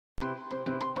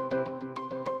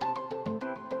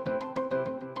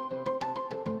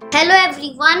Hello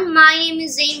everyone, my name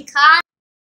is Zain Khan.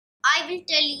 I will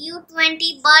tell you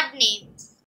 20 bird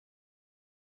names.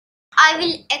 I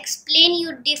will explain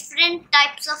you different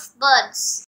types of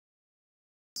birds.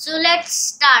 So let's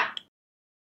start.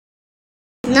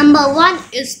 Number 1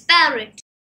 is parrot.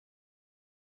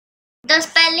 The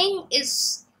spelling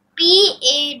is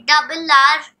P-A-R-R-O-T,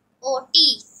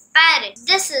 parrot.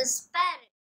 This is parrot.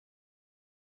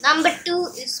 Number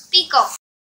 2 is peacock.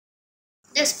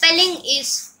 The spelling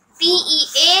is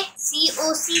P-E-A-C-O-C-K.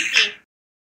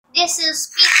 This is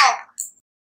peacock.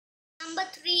 Number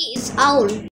 3 is owl.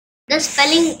 The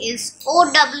spelling is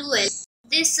O-W-L.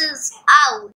 This is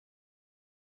owl.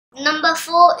 Number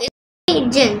 4 is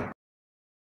pigeon.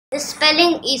 The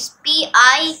spelling is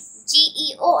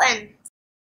P-I-G-E-O-N.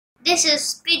 This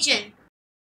is pigeon.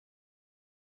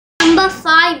 Number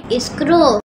 5 is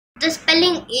crow. The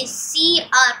spelling is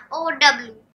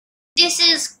C-R-O-W. This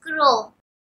is crow.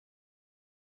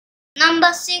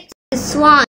 Number 6 is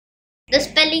swan. The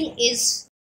spelling is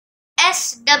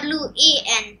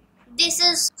S-W-A-N. This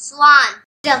is swan.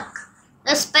 Duck.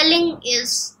 The spelling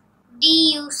is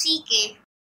D-U-C-K.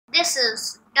 This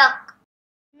is duck.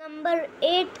 Number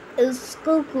 8 is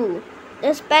cuckoo.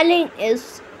 The spelling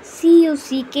is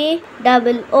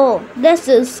C-U-C-K-O-O. This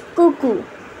is cuckoo.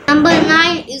 Number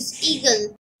 9 is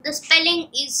eagle. The spelling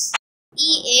is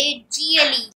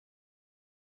E-A-G-L-E.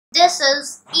 This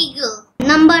is eagle.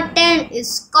 Number 10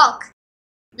 is cock.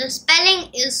 The spelling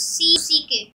is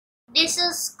C-U-C-K. This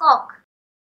is cock.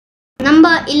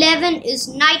 Number 11 is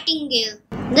nightingale.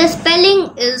 The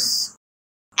spelling is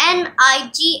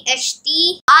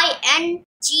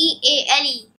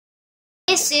N-I-G-H-T-I-N-G-A-L-E.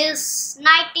 This is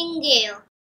nightingale.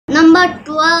 Number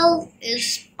 12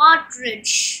 is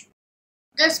partridge.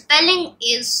 The spelling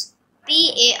is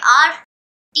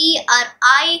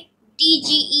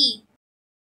P-A-R-T-R-I-D-G-E.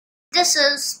 This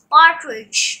is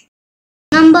partridge.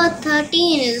 Number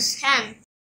 13 is hen.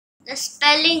 The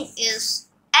spelling is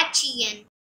H-E-N.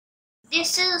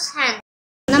 This is hen.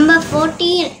 Number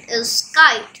 14 is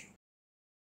kite.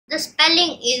 The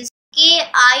spelling is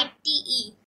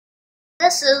K-I-T-E.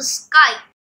 This is kite.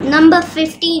 Number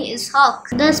 15 is hawk.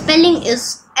 The spelling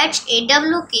is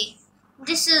H-A-W-K.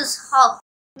 This is hawk.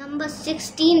 Number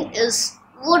 16 is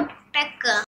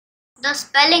woodpecker. The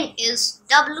spelling is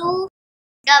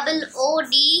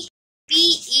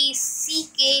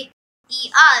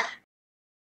W-O-O-D-P-E-C-K-E-R.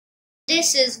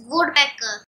 This is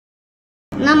woodpecker.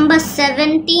 Number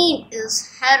 17 is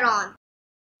heron.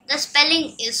 The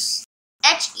spelling is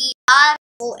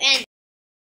H-E-R-O-N.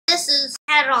 This is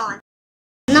heron.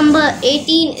 Number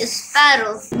 18 is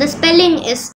sparrow. The spelling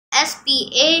is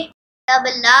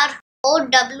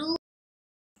S-P-A-R-R-O-W.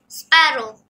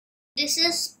 Sparrow. This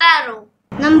is sparrow.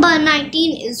 Number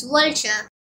 19 is vulture.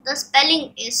 The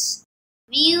spelling is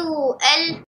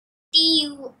V-U-L-T-U-R-E.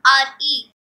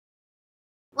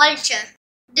 Vulture.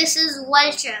 This is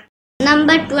vulture.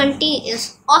 Number 20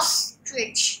 is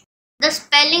ostrich. The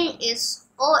spelling is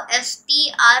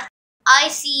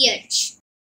O-S-T-R-I-C-H.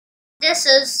 This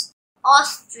is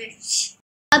ostrich.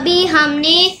 अभी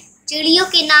हमने चिड़ियों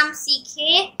के नाम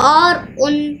सीखे और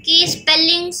उनके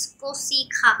spellings को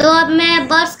सीखा। तो अब मैं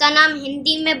बर्ड्स का नाम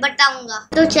हिंदी में बताऊंगा।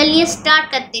 तो चलिए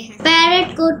स्टार्ट करते हैं।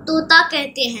 पैरट को तोता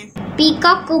कहते हैं,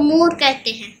 पीकॉक को मोर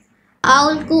कहते हैं,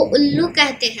 आउल को उल्लू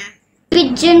कहते हैं,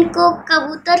 पिजन को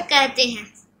कबूतर कहते हैं,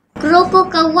 क्रो को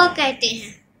कौवा कहते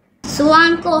हैं,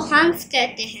 स्वान को हंस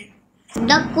कहते हैं,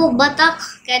 डक को बतख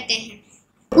कहते हैं,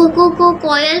 कुकू को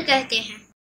कोयल कहते हैं,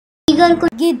 ईगल को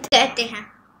गिद्ध कहते हैं,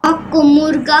 कॉक को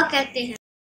मुर्गा कहते हैं,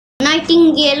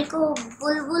 नाइटिंगेल को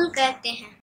बुलबुल कहते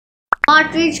हैं,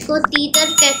 पार्ट्रिज को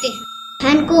तीतर कहते हैं,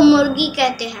 हैन को मुर्गी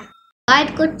कहते हैं,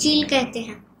 काइट को चील कहते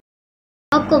हैं,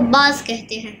 कॉक को बाज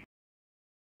कहते हैं,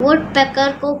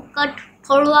 वुडपेकर को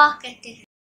कठफोड़वा कहते हैं,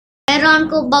 हेरॉन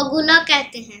को बगुला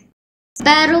कहते हैं,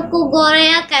 स्पैरो को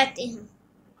गौरैया कहते हैं,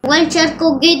 वल्चर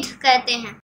को गिद्ध कहते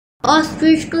हैं,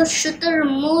 ऑस्ट्रिच को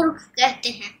शुतुरमुर्ग कहते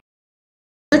हैं।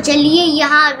 तो चलिए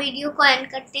यहाँ वीडियो को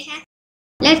एंड करते हैं।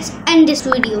 Let's end this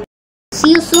video.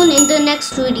 See you soon in the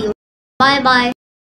next video. Bye bye.